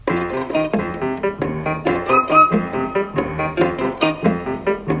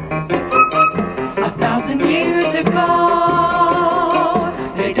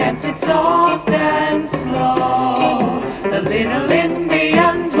Little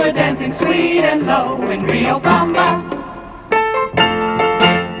Indians were dancing sweet and low in Rio Bamba.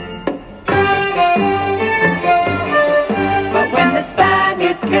 But when the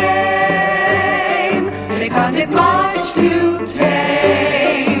Spaniards came, they found it much too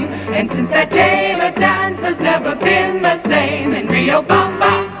tame. And since that day, the dance has never been the same in Rio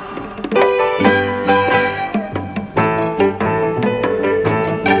Bamba.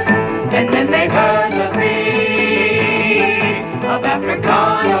 And then they heard the beat of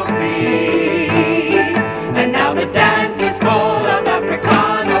Africano feet. And now the dance is full of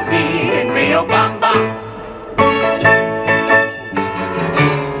Africano beat in Rio Bamba.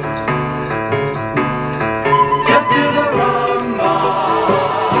 Just do the rumba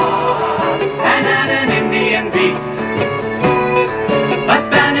and add an Indian beat. A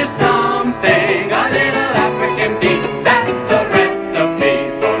Spanish something, a little African beat. That's the recipe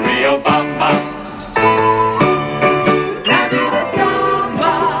for Rio Bamba. Now do the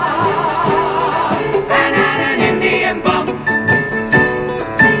samba and add an Indian bump.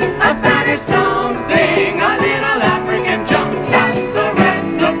 A Spanish something, a little African jump. That's the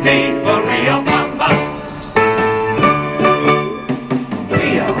recipe for Rio Bamba.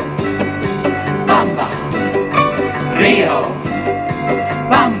 Rio Bamba. Rio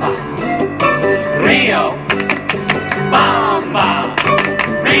Bamba. Rio Bamba.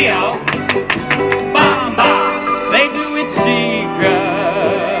 Rio Bamba. They do it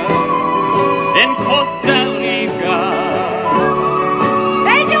secret in Costa Rica.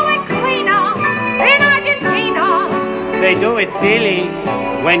 They do it cleaner in Argentina. They do it silly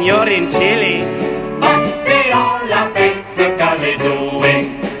when you're in Chile.